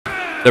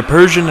The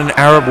Persian and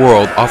Arab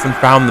world often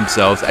found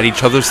themselves at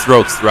each other's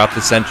throats throughout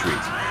the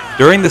centuries.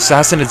 During the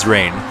Sassanids'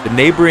 reign, the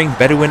neighboring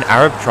Bedouin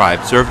Arab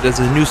tribe served as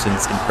a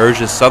nuisance in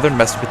Persia's southern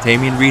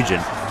Mesopotamian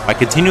region by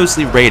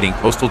continuously raiding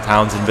coastal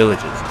towns and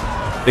villages.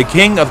 The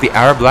king of the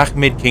Arab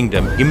Lakhmid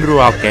kingdom,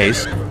 Imru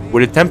al-Qais,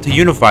 would attempt to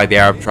unify the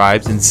Arab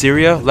tribes in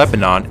Syria,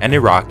 Lebanon, and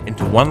Iraq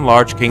into one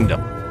large kingdom.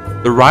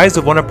 The rise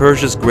of one of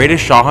Persia's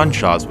greatest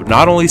Shahanshahs would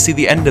not only see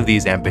the end of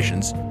these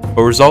ambitions,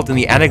 but result in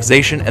the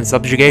annexation and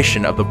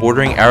subjugation of the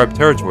bordering Arab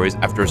territories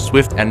after a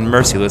swift and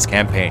merciless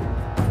campaign.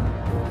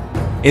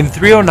 In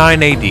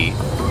 309 AD,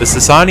 the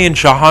Sasanian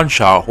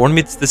Shahanshah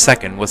Hormizd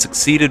II was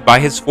succeeded by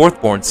his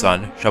fourth-born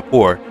son,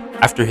 Shapur,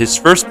 after his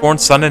firstborn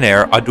son and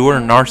heir,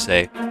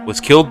 Adur-Narseh, was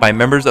killed by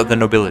members of the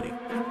nobility.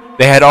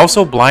 They had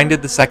also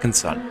blinded the second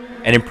son,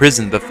 and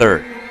imprisoned the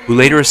third, who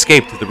later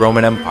escaped to the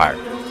Roman Empire.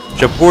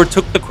 Shapur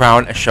took the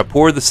crown as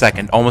Shapur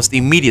II almost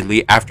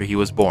immediately after he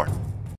was born.